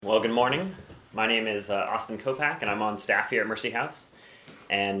Well, good morning. My name is Austin Kopak, and I'm on staff here at Mercy House.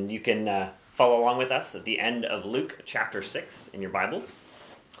 And you can follow along with us at the end of Luke chapter 6 in your Bibles.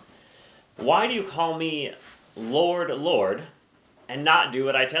 Why do you call me Lord, Lord, and not do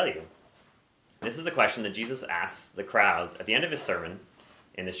what I tell you? This is the question that Jesus asks the crowds at the end of his sermon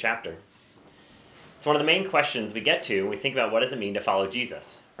in this chapter. It's one of the main questions we get to when we think about what does it mean to follow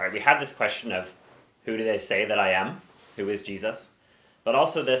Jesus. Right? We have this question of who do they say that I am? Who is Jesus? But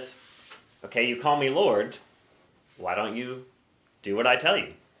also this, okay, you call me Lord, why don't you do what I tell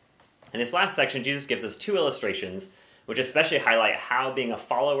you? In this last section, Jesus gives us two illustrations which especially highlight how being a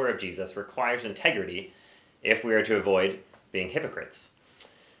follower of Jesus requires integrity if we are to avoid being hypocrites.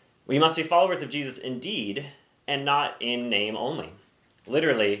 We must be followers of Jesus in deed and not in name only.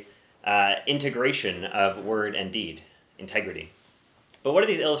 Literally, integration of word and deed, integrity. But what do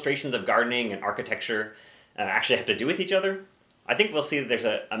these illustrations of gardening and architecture actually have to do with each other? I think we'll see that there's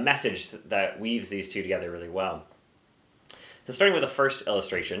a message that weaves these two together really well. So starting with the first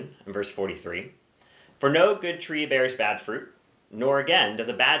illustration in verse 43, "For no good tree bears bad fruit, nor again does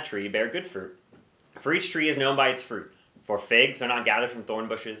a bad tree bear good fruit. For each tree is known by its fruit. For figs are not gathered from thorn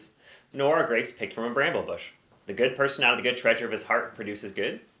bushes, nor are grapes picked from a bramble bush. The good person out of the good treasure of his heart produces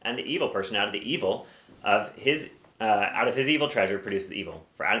good, and the evil person out of the evil of his evil treasure produces evil.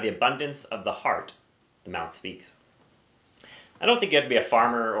 For out of the abundance of the heart the mouth speaks." I don't think you have to be a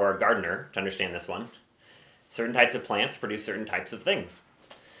farmer or a gardener to understand this one. Certain types of plants produce certain types of things.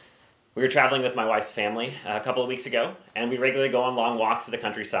 We were traveling with my wife's family a couple of weeks ago, and we regularly go on long walks to the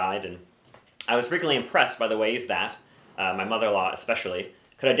countryside, and I was frequently impressed by the ways that, my mother-in-law especially,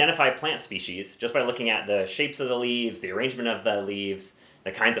 could identify plant species just by looking at the shapes of the leaves, the arrangement of the leaves,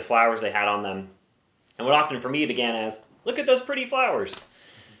 the kinds of flowers they had on them. And what often for me began as, look at those pretty flowers,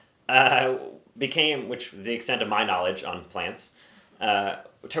 which was the extent of my knowledge on plants,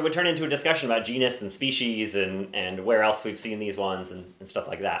 would turn into a discussion about genus and species and where else we've seen these ones and stuff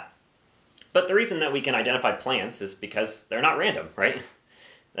like that. But the reason that we can identify plants is because they're not random, right?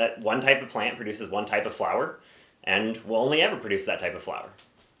 That one type of plant produces one type of flower, and will only ever produce that type of flower.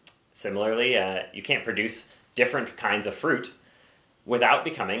 Similarly, you can't produce different kinds of fruit without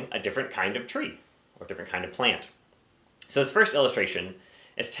becoming a different kind of tree or a different kind of plant. So this first illustration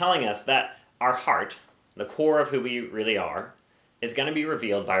is telling us that our heart, the core of who we really are, is going to be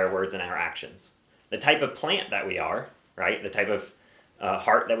revealed by our words and our actions. The type of plant that we are, right, the type of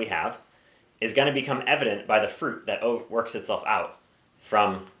heart that we have, is going to become evident by the fruit that works itself out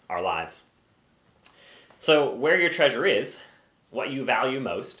from our lives. So where your treasure is, what you value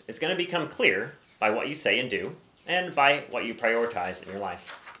most, is going to become clear by what you say and do, and by what you prioritize in your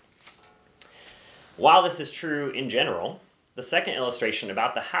life. While this is true in general, the second illustration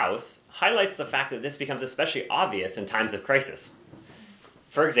about the house highlights the fact that this becomes especially obvious in times of crisis.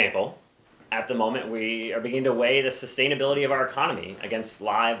 For example, at the moment we are beginning to weigh the sustainability of our economy against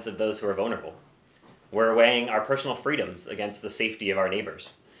lives of those who are vulnerable. We're weighing our personal freedoms against the safety of our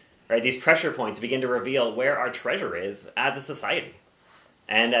neighbors. Right? These pressure points begin to reveal where our treasure is as a society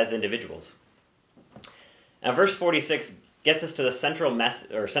and as individuals. Now, verse 46 gets us to the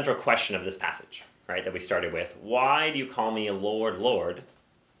central question of this passage, right, that we started with. Why do you call me Lord, Lord,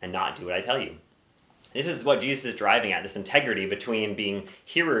 and not do what I tell you? This is what Jesus is driving at, this integrity between being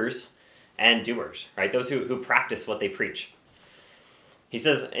hearers and doers, right? Those who practice what they preach. He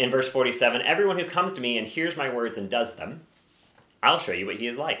says in verse 47, "Everyone who comes to me and hears my words and does them, I'll show you what he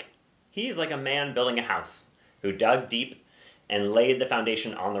is like. He is like a man building a house, who dug deep and laid the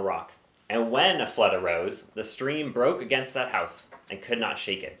foundation on the rock. And when a flood arose, the stream broke against that house and could not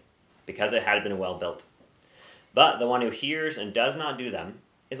shake it, because it had been well built. But the one who hears and does not do them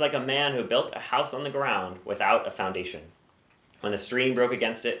is like a man who built a house on the ground without a foundation. When the stream broke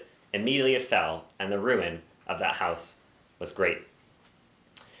against it, immediately it fell, and the ruin of that house was great."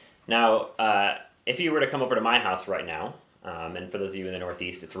 Now, if you were to come over to my house right now, and for those of you in the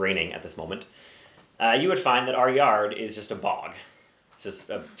Northeast, it's raining at this moment, you would find that our yard is just a bog. It's just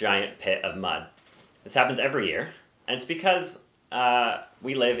a giant pit of mud. This happens every year, and it's because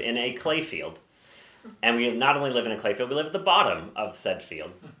we live in a clay field. And we not only live in a clay field, we live at the bottom of said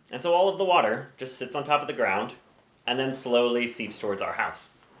field. And so all of the water just sits on top of the ground and then slowly seeps towards our house.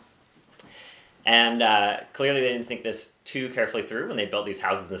 And clearly they didn't think this too carefully through when they built these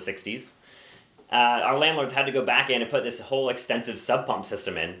houses in the 60s. Our landlords had to go back in and put this whole extensive sub pump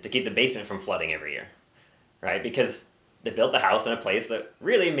system in to keep the basement from flooding every year, right? Because they built the house in a place that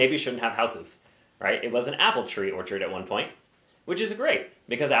really maybe shouldn't have houses, right? It was an apple tree orchard at one point, which is great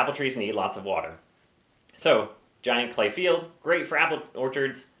because apple trees need lots of water. So, giant clay field, great for apple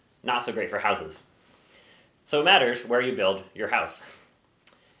orchards, not so great for houses. So it matters where you build your house.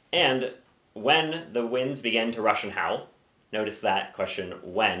 And when the winds begin to rush and howl, notice that question,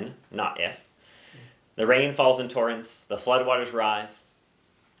 when, not if. The rain falls in torrents, the floodwaters rise,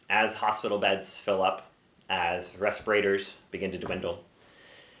 as hospital beds fill up, as respirators begin to dwindle.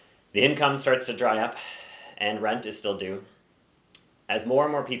 The income starts to dry up, and rent is still due. As more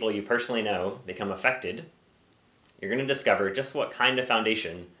and more people you personally know become affected, you're going to discover just what kind of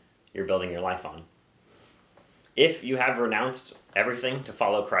foundation you're building your life on. If you have renounced everything to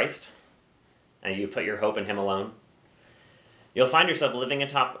follow Christ, and you put your hope in him alone, you'll find yourself living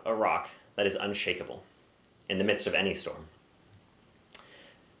atop a rock that is unshakable in the midst of any storm.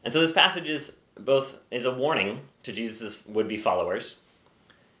 And so this passage is a warning to Jesus' would-be followers,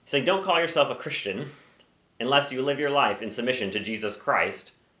 saying, don't call yourself a Christian unless you live your life in submission to Jesus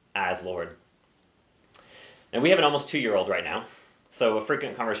Christ as Lord. And we have an almost 2-year-old right now, so a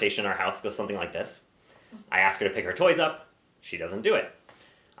frequent conversation in our house goes something like this. I ask her to pick her toys up. She doesn't do it.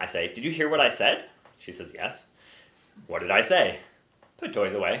 I say, did you hear what I said? She says, yes. What did I say? Put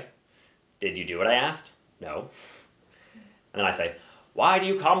toys away. Did you do what I asked? No. And then I say, why do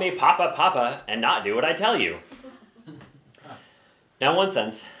you call me Papa, Papa, and not do what I tell you? Now, in one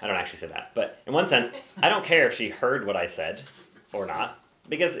sense, I don't actually say that, but in one sense, I don't care if she heard what I said or not,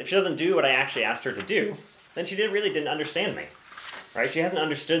 because if she doesn't do what I actually asked her to do, then she really didn't understand me, right? She hasn't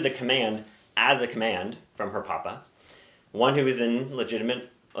understood the command as a command from her Papa, one who is in legitimate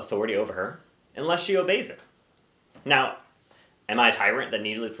authority over her, unless she obeys it. Now, am I a tyrant that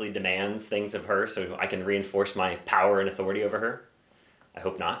needlessly demands things of her so I can reinforce my power and authority over her? I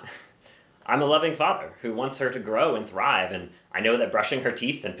hope not. I'm a loving father who wants her to grow and thrive, and I know that brushing her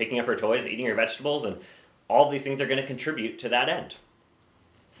teeth and picking up her toys and eating her vegetables and all of these things are going to contribute to that end.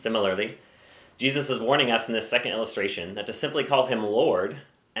 Similarly, Jesus is warning us in this second illustration that to simply call him Lord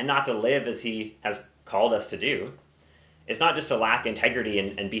and not to live as he has called us to do, it's not just to lack integrity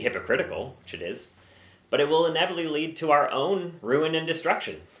and be hypocritical, which it is, but it will inevitably lead to our own ruin and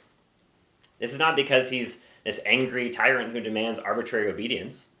destruction. This is not because he's this angry tyrant who demands arbitrary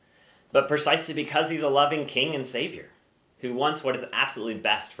obedience, but precisely because he's a loving king and savior who wants what is absolutely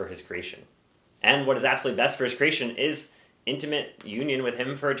best for his creation. And what is absolutely best for his creation is intimate union with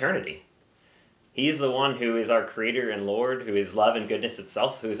him for eternity. He is the one who is our creator and Lord, who is love and goodness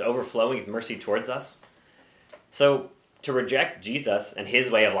itself, who is overflowing with mercy towards us. So to reject Jesus and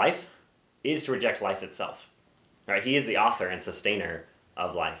his way of life is to reject life itself. Right? He is the author and sustainer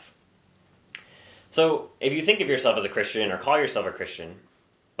of life. So if you think of yourself as a Christian or call yourself a Christian,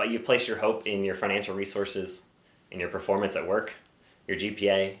 but you've placed your hope in your financial resources, in your performance at work, your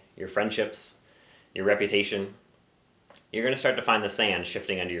GPA, your friendships, your reputation, you're going to start to find the sand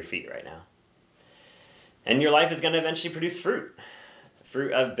shifting under your feet right now. And your life is going to eventually produce fruit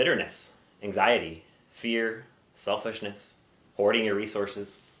of bitterness, anxiety, fear, selfishness, hoarding your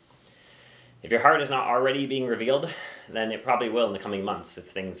resources. If your heart is not already being revealed, then it probably will in the coming months if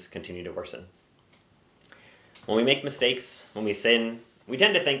things continue to worsen. When we make mistakes, when we sin, we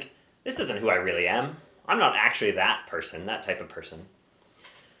tend to think, this isn't who I really am. I'm not actually that person, that type of person.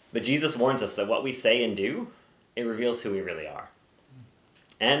 But Jesus warns us that what we say and do, it reveals who we really are.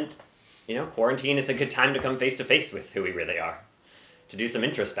 And, quarantine is a good time to come face to face with who we really are, to do some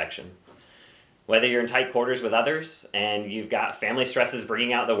introspection. Whether you're in tight quarters with others and you've got family stresses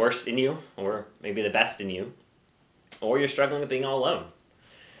bringing out the worst in you, or maybe the best in you, or you're struggling with being all alone.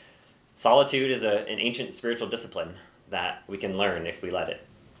 Solitude is an ancient spiritual discipline that we can learn if we let it.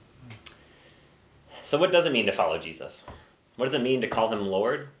 So what does it mean to follow Jesus? What does it mean to call him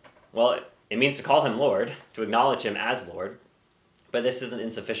Lord? Well, it means to call him Lord, to acknowledge him as Lord, but this isn't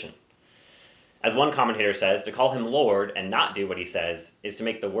insufficient. As one commentator says, to call him Lord and not do what he says is to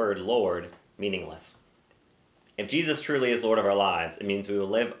make the word Lord meaningless. If Jesus truly is Lord of our lives, it means we will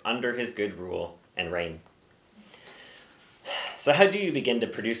live under his good rule and reign. So how do you begin to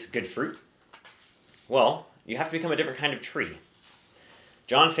produce good fruit? Well, you have to become a different kind of tree. In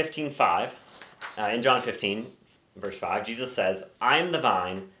John 15, verse 5, Jesus says, I am the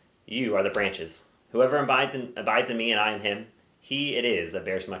vine, you are the branches. Whoever abides in me and I in him, he it is that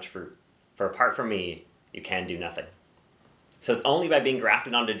bears much fruit. For apart from me, you can do nothing. So it's only by being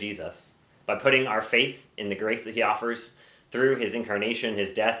grafted onto Jesus, by putting our faith in the grace that he offers through his incarnation,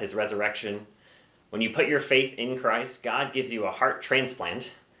 his death, his resurrection. When you put your faith in Christ, God gives you a heart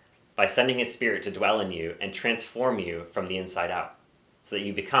transplant by sending his Spirit to dwell in you and transform you from the inside out so that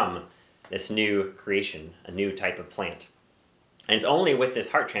you become this new creation, a new type of plant. And it's only with this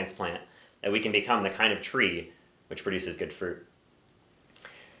heart transplant that we can become the kind of tree which produces good fruit.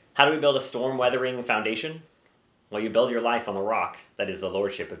 How do we build a storm-weathering foundation? Well, you build your life on the rock that is the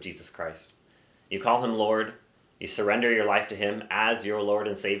lordship of Jesus Christ. You call him Lord, You surrender your life to him as your Lord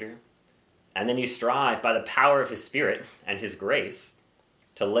and Savior. And then you strive by the power of his Spirit and his grace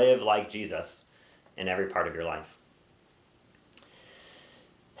to live like Jesus in every part of your life.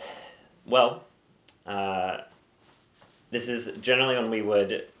 Well, this is generally when we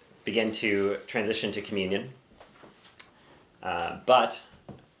would begin to transition to communion. But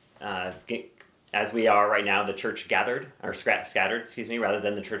as we are right now, the church gathered, or scattered, rather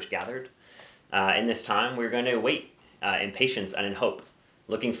than the church gathered, in this time, we're going to wait in patience and in hope,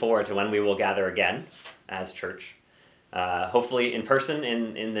 looking forward to when we will gather again as church, hopefully in person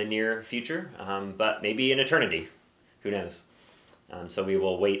in the near future, but maybe in eternity, who knows. So we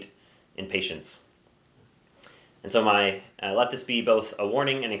will wait in patience. And so let this be both a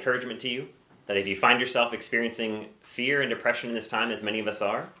warning and encouragement to you, that if you find yourself experiencing fear and depression in this time, as many of us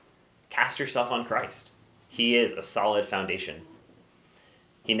are, cast yourself on Christ. He is a solid foundation.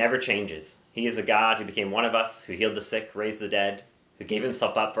 He never changes. He is a God who became one of us, who healed the sick, raised the dead, who gave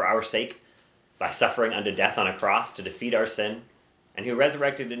himself up for our sake by suffering unto death on a cross to defeat our sin, and who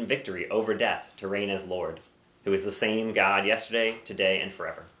resurrected in victory over death to reign as Lord, who is the same God yesterday, today, and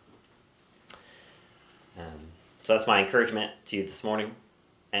forever. So that's my encouragement to you this morning,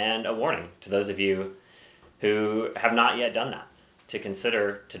 and a warning to those of you who have not yet done that, to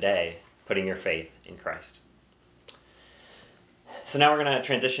consider today putting your faith in Christ. So now we're going to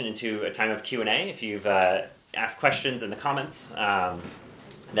transition into a time of Q&A. If you've asked questions in the comments,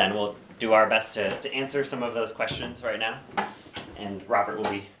 then we'll do our best to answer some of those questions right now. And Robert will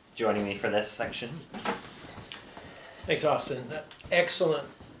be joining me for this section. Thanks, Austin.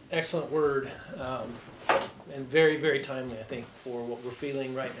 Excellent word. And very, very timely, I think, for what we're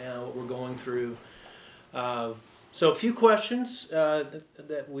feeling right now, what we're going through. So a few questions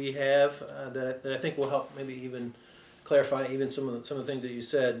that we have that I think will help maybe even clarify even some of the things that you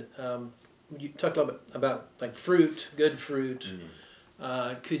said. You talked about like fruit, good fruit.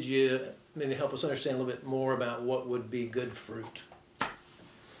 Mm-hmm. Could you maybe help us understand a little bit more about what would be good fruit?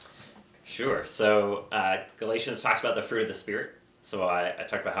 Sure. So Galatians talks about the fruit of the Spirit. So I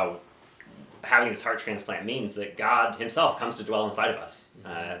talked about how having this heart transplant means that God himself comes to dwell inside of us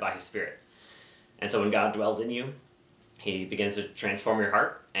by his Spirit. And so when God dwells in you, he begins to transform your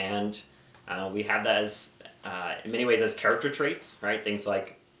heart. And we have that as, in many ways, as character traits, right? Things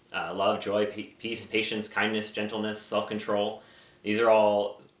like love, joy, peace, patience, kindness, gentleness, self-control. These are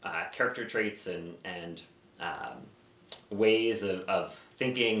all character traits and ways of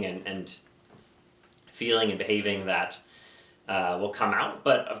thinking and feeling and behaving that will come out.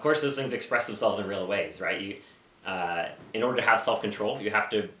 But of course, those things express themselves in real ways, right? In order to have self-control, you have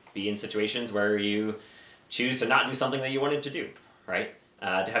to be in situations where you choose to not do something that you wanted to do, right?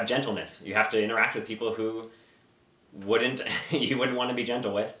 To have gentleness, you have to interact with people who you wouldn't want to be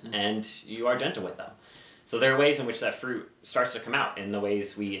gentle with, and you are gentle with them. So there are ways in which that fruit starts to come out in the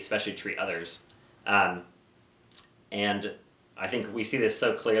ways we especially treat others. And I think we see this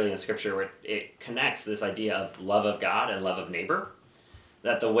so clearly in Scripture where it connects this idea of love of God and love of neighbor,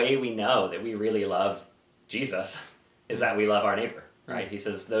 that the way we know that we really love Jesus is that we love our neighbor, right? He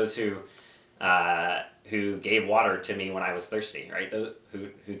says, those who gave water to me when I was thirsty, right? Those who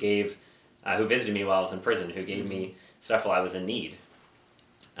visited me while I was in prison, who gave me stuff while I was in need.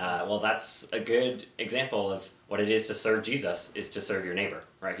 Well, that's a good example of what it is to serve Jesus, is to serve your neighbor,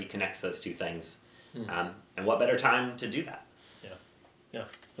 right? He connects those two things. And what better time to do that? Yeah,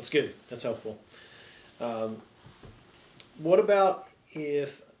 that's good. That's helpful. What about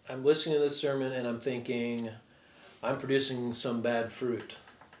if I'm listening to this sermon and I'm thinking I'm producing some bad fruit,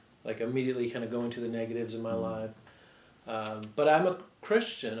 like immediately kind of going to the negatives in my life, but I'm a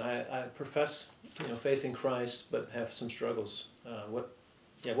Christian. I profess faith in Christ, but have some struggles. What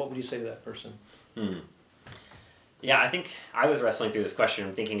would you say to that person? Yeah, I think I was wrestling through this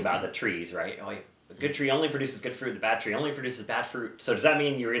question thinking about the trees, right? The good tree only produces good fruit, the bad tree only produces bad fruit. So does that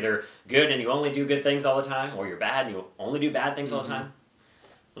mean you're either good and you only do good things all the time, or you're bad and you only do bad things all the time?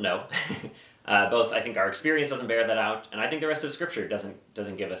 Well, no. Both, I think our experience doesn't bear that out, and I think the rest of Scripture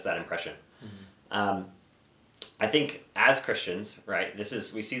doesn't give us that impression. I think as Christians, right,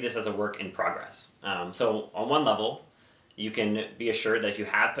 we see this as a work in progress. So on one level, you can be assured that if you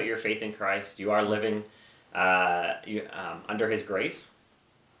have put your faith in Christ, you are living under his grace,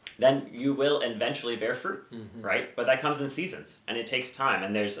 then you will eventually bear fruit, right? But that comes in seasons, and it takes time,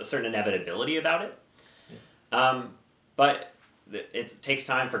 and there's a certain inevitability about it. But it takes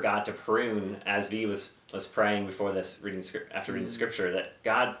time for God to prune, as V was praying before this after reading the Scripture, that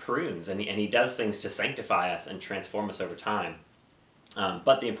God prunes, and he does things to sanctify us and transform us over time.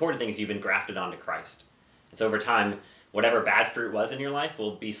 But the important thing is you've been grafted onto Christ. And so over time, whatever bad fruit was in your life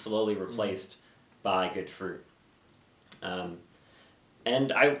will be slowly replaced by good fruit.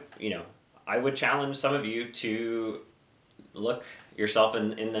 And I would challenge some of you to look yourself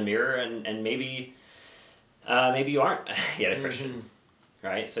in the mirror and maybe you aren't yet a Christian,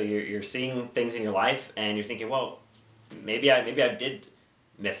 right? So you're seeing things in your life and you're thinking, well, maybe I did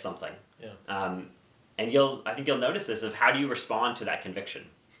miss something. Yeah. And I think you'll notice this of how do you respond to that conviction,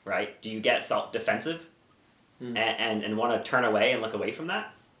 right? Do you get self-defensive and want to turn away and look away from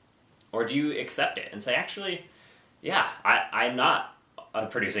that? Or do you accept it and say, actually, yeah, I'm not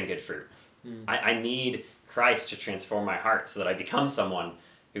producing good fruit. I need Christ to transform my heart so that I become someone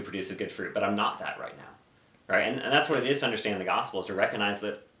who produces good fruit, but I'm not that right now, right? And that's what it is to understand the gospel, is to recognize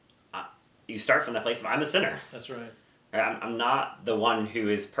that you start from that place of I'm a sinner. That's right. I'm not the one who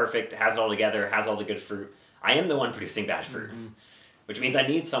is perfect, has it all together, has all the good fruit. I am the one producing bad fruit, which means I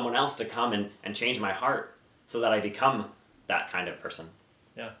need someone else to come and change my heart so that I become that kind of person.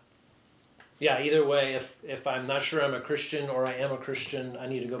 Yeah. Yeah, either way, if I'm not sure I'm a Christian or I am a Christian, I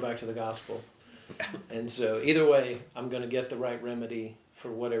need to go back to the gospel. And so either way, I'm going to get the right remedy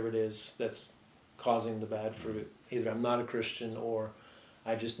for whatever it is that's causing the bad fruit. Either I'm not a Christian or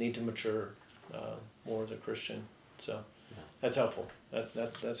I just need to mature more as a Christian. So that's helpful.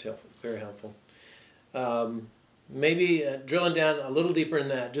 That's helpful. Very helpful. Maybe drilling down a little deeper in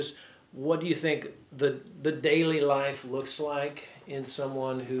that, just what do you think the daily life looks like in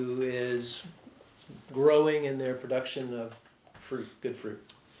someone who is growing in their production of fruit, good fruit?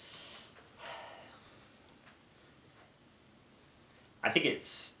 I think it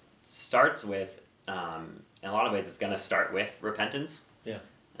starts with, in a lot of ways, it's going to start with repentance. Yeah.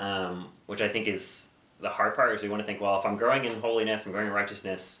 Which I think is the hard part, is we want to think, well, if I'm growing in holiness, I'm growing in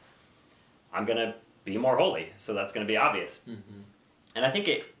righteousness, I'm going to be more holy. So that's going to be obvious. Mm-hmm. And I think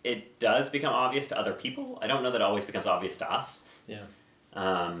it does become obvious to other people. I don't know that it always becomes obvious to us. Yeah.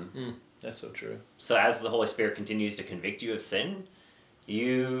 That's so true. So as the Holy Spirit continues to convict you of sin,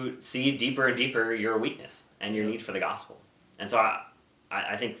 you see deeper and deeper your weakness and your need for the gospel. And so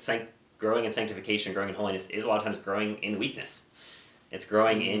I think growing in sanctification, growing in holiness is a lot of times growing in weakness. It's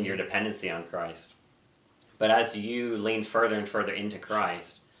growing in your dependency on Christ. But as you lean further and further into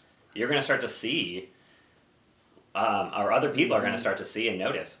Christ, you're going to start to see, or other people are going to start to see and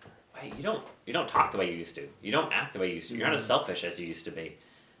notice, hey, you don't talk the way you used to. You don't act the way you used to. You're not as selfish as you used to be.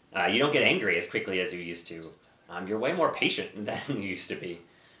 You don't get angry as quickly as you used to. You're way more patient than you used to be.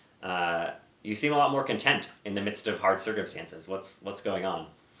 You seem a lot more content in the midst of hard circumstances. What's going on?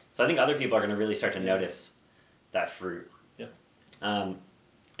 So I think other people are going to really start to notice that fruit. Yeah.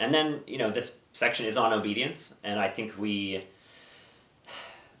 And then, this section is on obedience, and I think we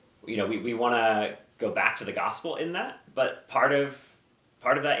want to go back to the gospel in that, but part of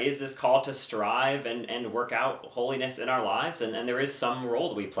that is this call to strive and work out holiness in our lives, and there is some role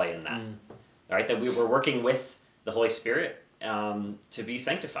that we play in that, right? That we were working with the Holy Spirit to be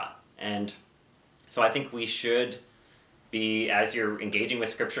sanctified. And so I think we should be, as you're engaging with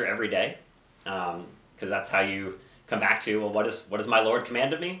Scripture every day, because that's how you come back to, well, what does my Lord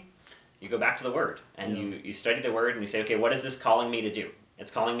command of me? You go back to the Word, and you study the Word, and you say, okay, what is this calling me to do? It's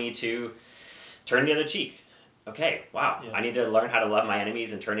calling me to turn the other cheek. Okay, wow, I need to learn how to love my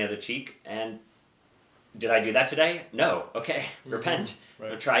enemies and turn the other cheek. And did I do that today? No. Okay, repent.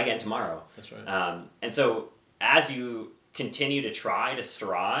 Right. Try again tomorrow. That's right. And so as you continue to try to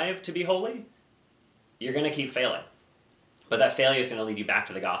strive to be holy, you're going to keep failing. But that failure is going to lead you back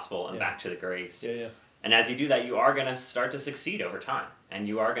to the gospel and back to the grace. Yeah. And as you do that, you are going to start to succeed over time. And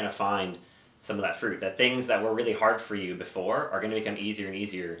you are going to find some of that fruit. That things that were really hard for you before are going to become easier and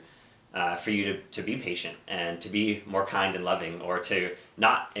easier for you to be patient and to be more kind and loving, or to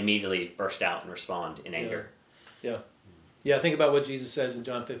not immediately burst out and respond in anger. Yeah, think about what Jesus says in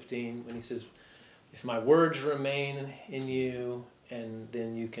John 15 when he says, if my words remain in you, and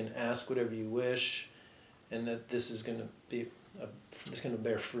then you can ask whatever you wish, and that this is going to be it's going to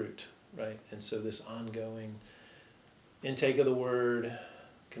bear fruit, right? And so this ongoing intake of the word,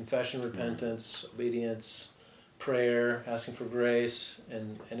 confession, repentance, obedience, prayer, asking for grace,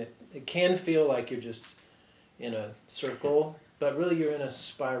 and it can feel like you're just in a circle, but really you're in a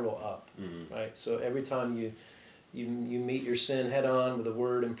spiral up, right? So every time you meet your sin head on with a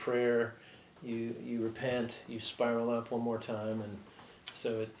word and prayer, you repent, you spiral up one more time, and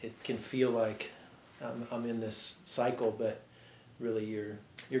so it can feel like I'm in this cycle, but really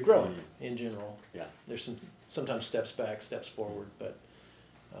you're growing in general. Yeah. There's sometimes steps back, steps forward, but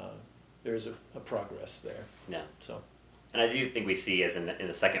there's a progress there. Yeah. So. And I do think we see, as in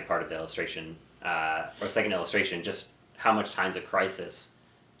the second part of the illustration, or second illustration, just how much times of crisis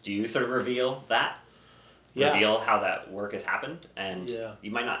do you sort of reveal that? Yeah. reveal how that work has happened, and Yeah.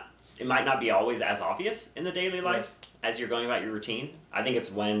 it might not be always as obvious in the daily life as you're going about your routine. I think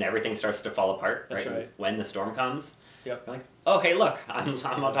it's when everything starts to fall apart, That's right. When the storm comes, Yep. you're like, oh hey, look, I'm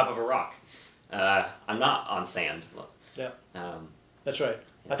on top of a rock. I'm not on sand. Yeah. Um, That's right.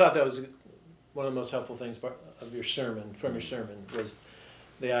 I thought that was one of the most helpful things of your sermon, from your sermon, was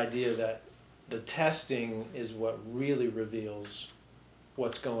the idea that the testing is what really reveals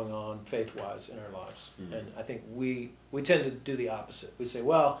what's going on faith-wise in our lives. And I think we tend to do the opposite. We say,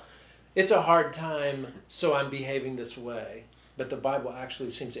 well, it's a hard time, so I'm behaving this way. But the Bible actually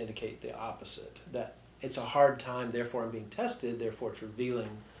seems to indicate the opposite, that it's a hard time, therefore I'm being tested, therefore it's revealing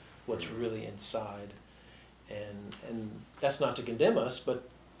what's really inside. And that's not to condemn us, but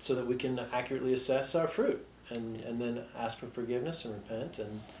so that we can accurately assess our fruit and then ask for forgiveness and repent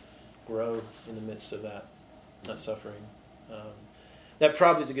and grow in the midst of that suffering. That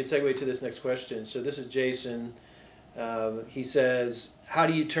probably is a good segue to this next question. So this is Jason. He says, how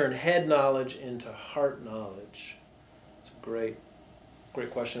do you turn head knowledge into heart knowledge? It's a great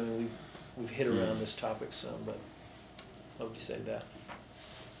question. I mean, we've hit around this topic some, but what would you say to that?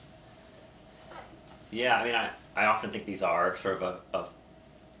 Yeah, I mean, I often think these are sort of a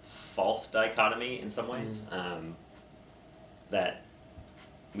false dichotomy in some ways. That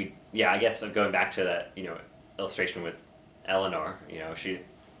I guess going back to that, illustration with Eleanor,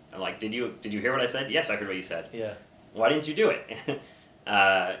 I'm like, did you hear what I said? Yes, I heard what you said. Yeah. Why didn't you do it?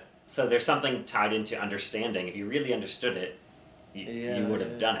 So there's something tied into understanding. If you really understood it, you would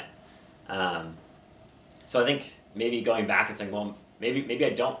have done it. So I think maybe going back and saying, well, maybe I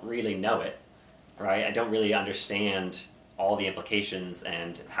don't really know it, right? I don't really understand all the implications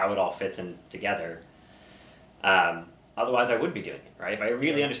and how it all fits in together. Otherwise, I would be doing it, right? If I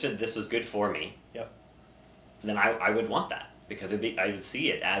really understood this was good for me, then I would want that, because I would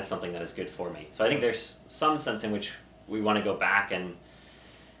see it as something that is good for me. So I think there's some sense in which we want to go back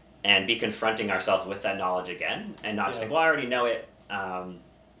and be confronting ourselves with that knowledge again, and not just think, well, I already know it.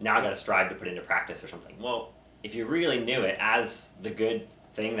 Now I got to strive to put it into practice or something. Well, if you really knew it as the good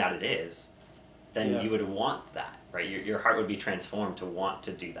thing that it is, then you would want that, right? Your heart would be transformed to want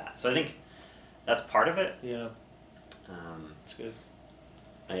to do that. So I think that's part of it. Yeah. That's good.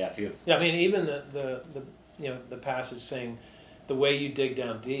 I mean, even the passage saying the way you dig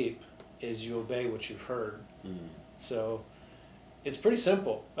down deep is you obey what you've heard. So it's pretty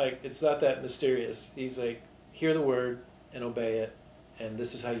simple. Like, it's not that mysterious. He's like, hear the word and obey it, and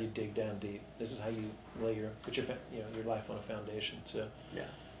this is how you dig down deep. This is how you put your life on a foundation. So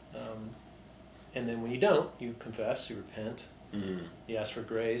and then when you don't, you confess, you repent, you ask for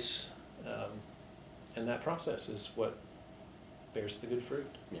grace, and that process is what bears the good fruit.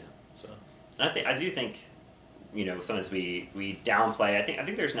 Yeah. So I do think, sometimes we downplay. I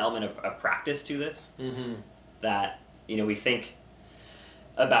think there's an element of practice to this. That we think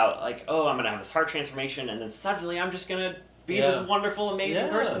about, like, oh, I'm gonna have this heart transformation, and then suddenly I'm just gonna be this wonderful, amazing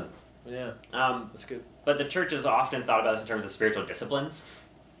person. Yeah. That's good. But the church has often thought about this in terms of spiritual disciplines,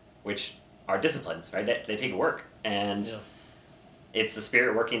 which are disciplines, right? They take work, and it's the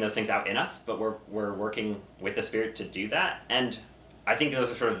Spirit working those things out in us, but we're working with the Spirit to do that. And I think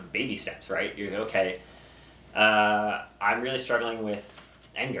those are sort of baby steps, right? You're okay. I'm really struggling with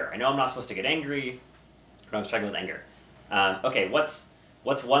anger. I know I'm not supposed to get angry, but I'm struggling with anger. Okay, what's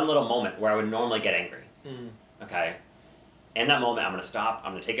one little moment where I would normally get angry? Okay, in that moment, I'm going to stop.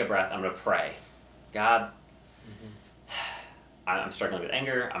 I'm going to take a breath. I'm going to pray. God, I'm struggling with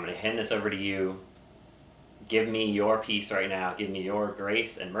anger. I'm going to hand this over to you. Give me your peace right now. Give me your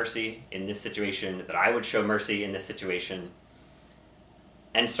grace and mercy in this situation, that I would show mercy in this situation.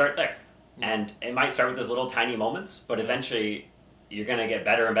 And start there. And it might start with those little tiny moments, but eventually you're going to get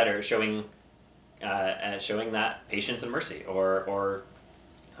better and better at showing that patience and mercy. Or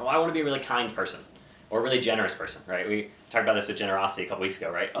I want to be a really kind person, or a really generous person, right? We talked about this with generosity a couple weeks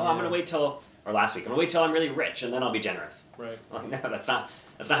ago, right? Oh, I'm going to wait till, or last week, I'm going to wait till I'm really rich, and then I'll be generous. Right. Like, no, that's not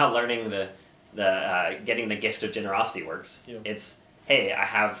how learning the getting the gift of generosity works. It's, hey, I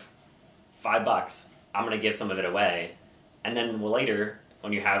have $5. I'm going to give some of it away, and then later,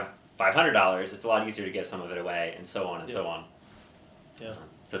 when you have $500, it's a lot easier to give some of it away, and so on and so on. Yeah.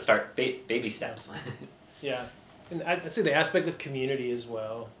 So start baby steps. Yeah. And I'd say the aspect of community as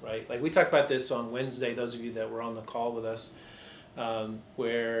well, right? Like, we talked about this on Wednesday, those of you that were on the call with us,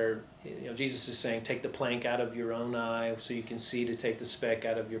 where Jesus is saying, take the plank out of your own eye so you can see to take the speck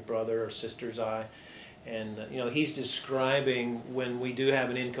out of your brother or sister's eye. And he's describing when we do have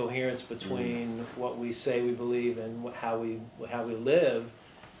an incoherence between what we say we believe and how we live,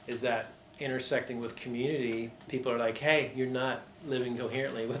 is that intersecting with community. People are like, hey, you're not living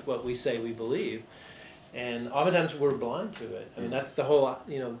coherently with what we say we believe. And oftentimes we're blind to it. I mean, that's the whole,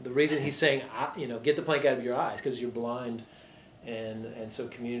 the reason he's saying, get the plank out of your eyes, because you're blind. And so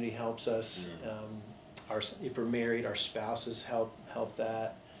community helps us. If we're married, our spouses help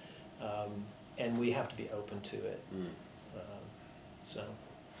that. And we have to be open to it. So,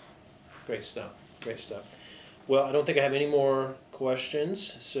 great stuff. Well, I don't think I have any more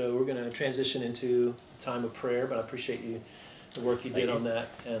questions, so we're going to transition into time of prayer, but I appreciate the work you did on that,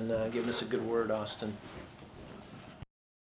 and giving us a good word, Austin.